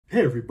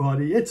Hey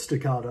everybody, it's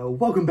Staccato.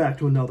 Welcome back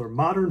to another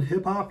modern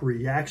hip-hop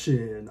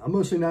reaction. I'm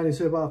mostly 90s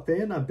hip-hop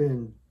fan. I've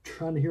been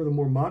trying to hear the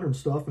more modern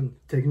stuff and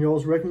taking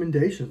y'all's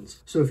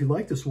recommendations. So if you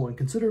like this one,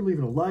 consider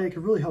leaving a like. It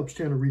really helps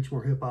channel reach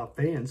more hip-hop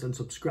fans, and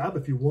subscribe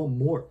if you want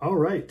more. All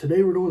right,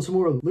 today we're doing some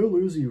more Lil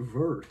Uzi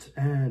Vert,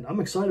 and I'm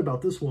excited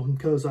about this one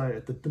because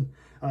I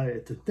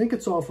think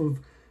it's off of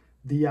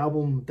the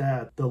album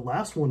that the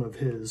last one of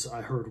his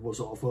I heard was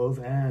off of,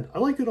 and I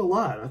liked it a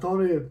lot. I thought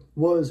it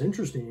was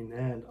interesting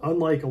and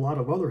unlike a lot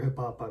of other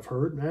hip-hop I've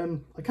heard,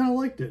 and I kind of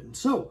liked it.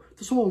 So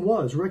this one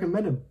was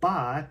recommended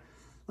by,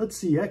 let's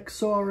see,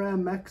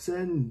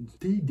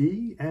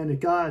 XRMXNTD, and it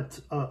got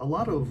a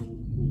lot of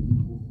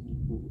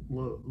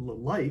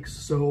likes,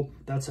 so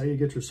that's how you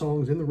get your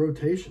songs in the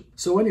rotation.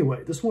 So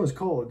anyway, this one is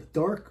called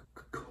Dark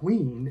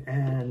Queen,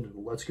 and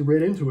let's get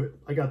right into it.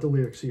 I got the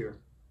lyrics here.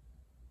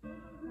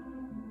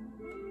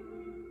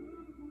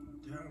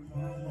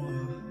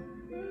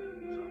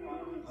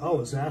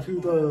 Oh, is that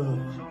who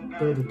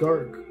the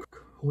Dark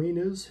Queen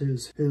is?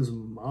 His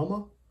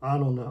mama? I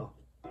don't know.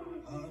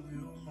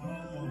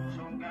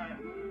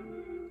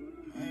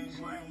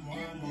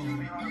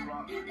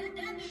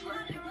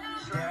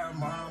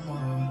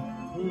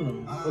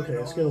 Okay,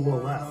 let's get a little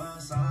loud.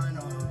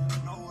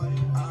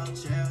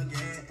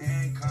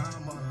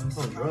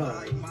 All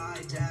right.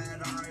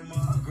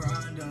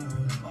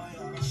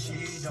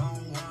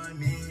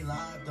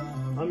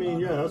 I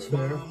mean, yeah, that's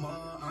fair.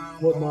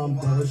 What mom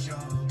does.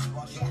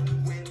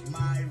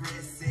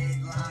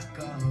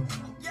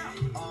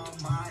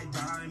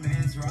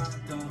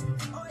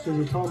 So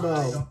you're talking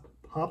about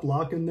pop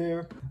lock in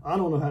there? I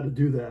don't know how to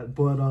do that,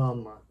 but I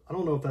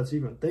don't know if that's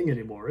even a thing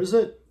anymore. Is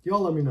it?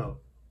 Y'all let me know.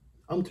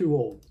 I'm too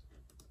old.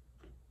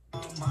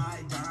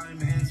 My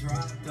diamonds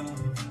rocked up.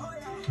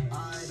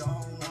 I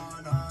don't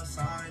wanna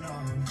sign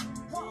up.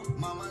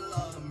 Mama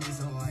love me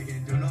so I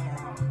can do no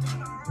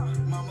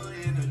wrong. Mama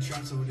in the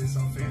trap, so this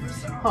our favorite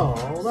song.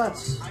 Oh,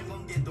 that's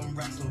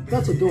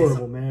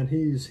adorable, man.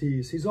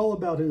 He's all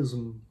about his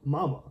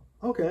mama.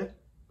 Okay.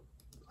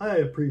 I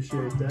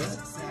appreciate that.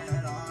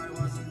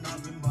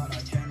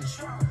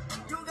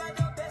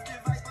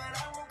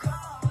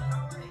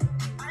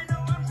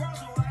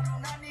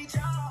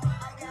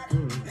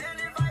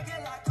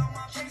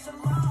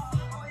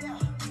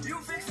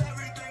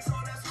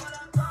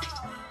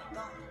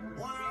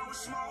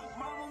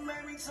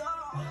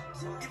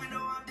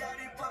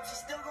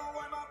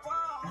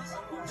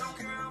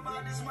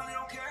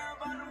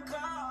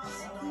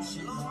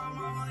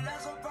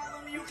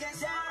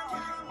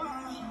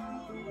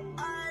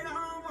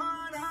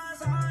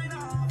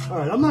 All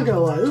right, I'm not gonna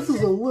lie, this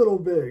is a little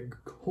bit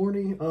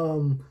corny.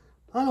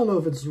 I don't know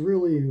if it's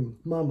really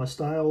my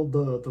style,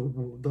 the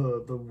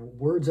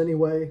words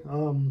anyway.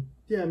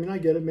 Yeah, I mean, I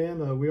get it,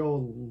 man. We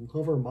all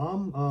love our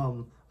mom.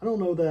 I don't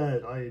know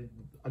that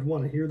I'd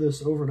want to hear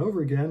this over and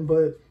over again,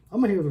 but I'm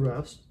gonna hear the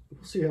rest.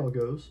 We'll see how it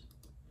goes.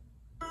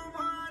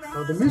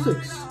 The music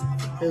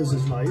is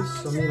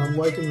nice. I mean, I'm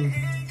liking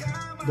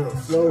the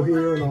flow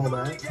here and all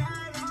that.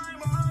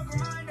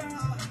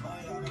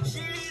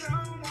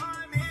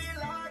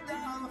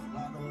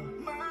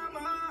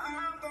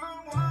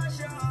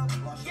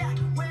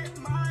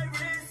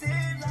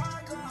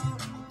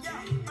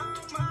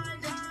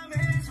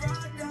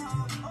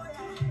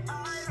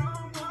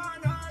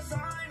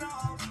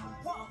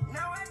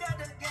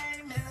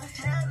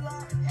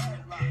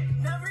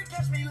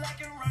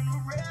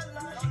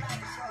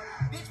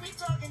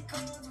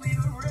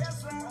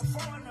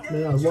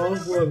 Man, I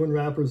love when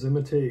rappers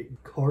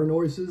imitate car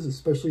noises,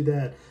 especially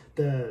that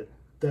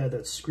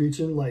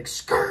screeching, like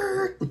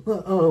skirt.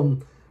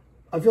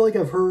 I feel like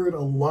I've heard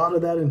a lot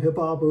of that in hip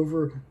hop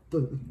over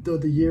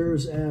the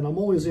years, and I'm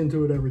always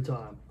into it every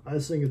time. I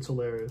just think it's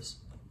hilarious.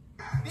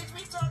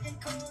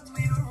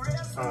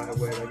 Alright,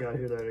 wait, I gotta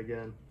hear that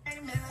again.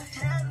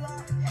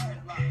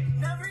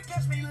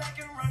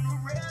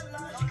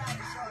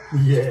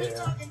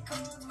 Yeah.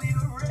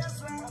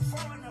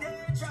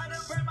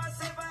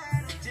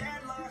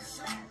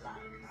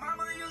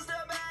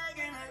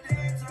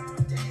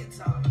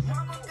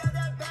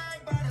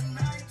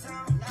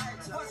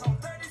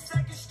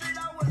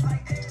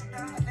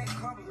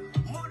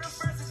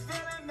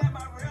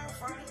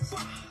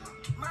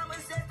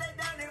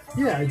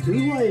 Yeah, I do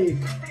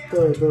like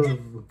the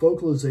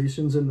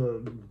vocalizations in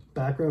the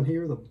background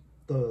here, the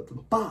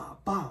ba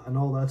ba and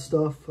all that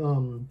stuff.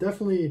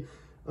 Definitely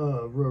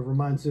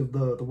reminds me of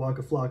the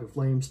Waka Flocka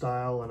Flame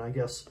style, and I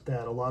guess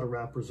that a lot of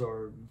rappers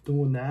are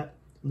doing that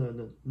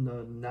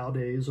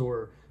nowadays,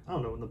 or I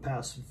don't know, in the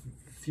past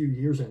few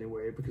years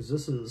anyway, because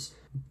this is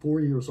 4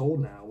 years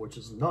old now, which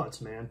is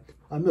nuts, man.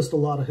 I missed a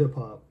lot of hip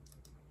hop.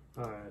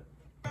 All right.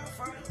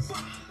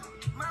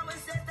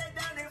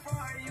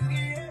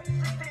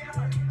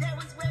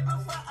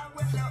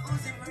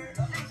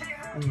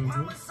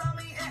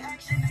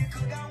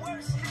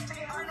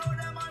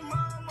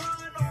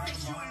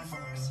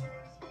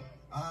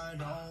 I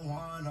don't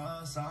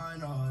wanna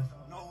sign off.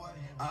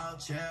 I'll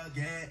chill,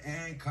 get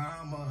in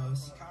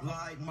commas.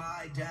 Like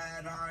my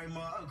dad, I'm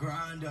a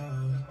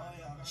grinder.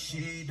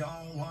 She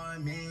don't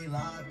want me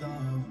locked up.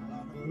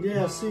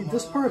 Yeah, see,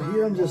 this part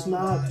here I'm just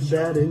not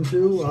that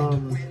into.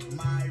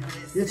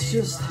 It's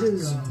just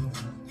his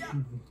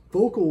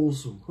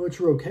vocals,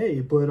 which are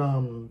okay, but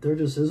there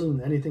just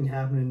isn't anything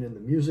happening in the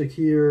music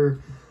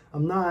here.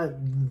 I'm not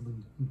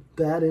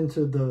that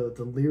into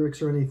the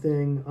lyrics or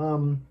anything.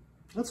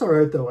 That's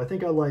alright though. I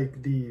think I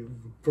like the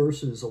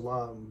verses a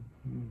lot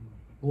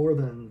more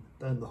than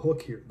the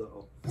hook here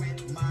though.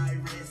 With my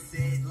wrist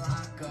it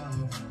lock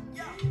up.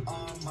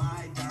 All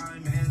my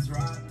diamonds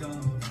rocked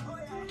up.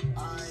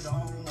 I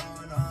don't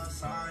wanna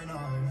sign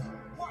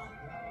up.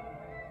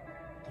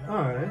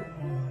 Alright.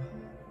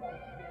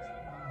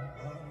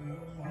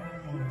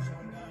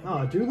 Oh,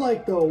 I do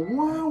like the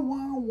wah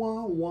wah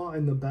wah wah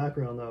in the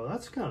background though.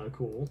 That's kind of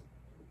cool.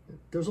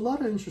 There's a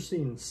lot of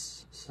interesting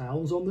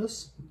sounds on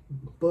this,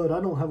 but I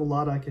don't have a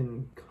lot I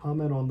can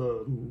comment on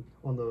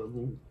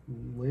the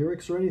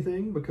lyrics or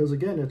anything because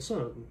again, it's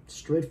a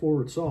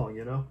straightforward song,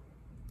 you know.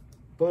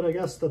 But I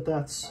guess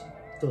that's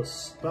the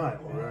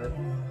style, right?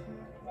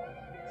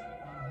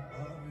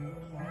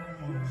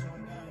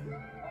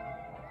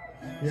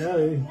 Yeah,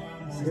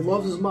 he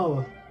loves his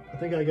mama. I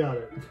think I got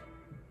it.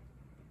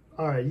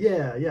 Alright,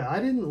 yeah, I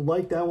didn't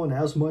like that one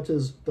as much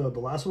as the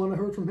last one I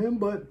heard from him,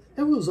 but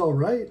it was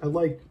alright. I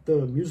liked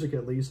the music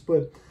at least,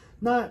 but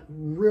not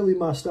really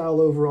my style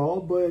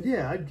overall. But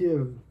yeah, I'd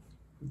give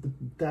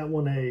that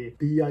one a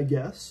B, I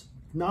guess.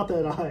 Not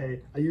that I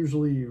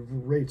usually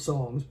rate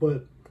songs,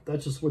 but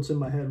that's just what's in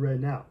my head right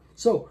now.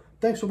 So,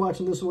 thanks for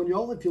watching this one,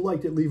 y'all. If you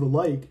liked it, leave a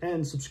like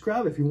and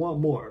subscribe if you want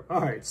more.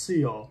 Alright,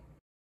 see y'all.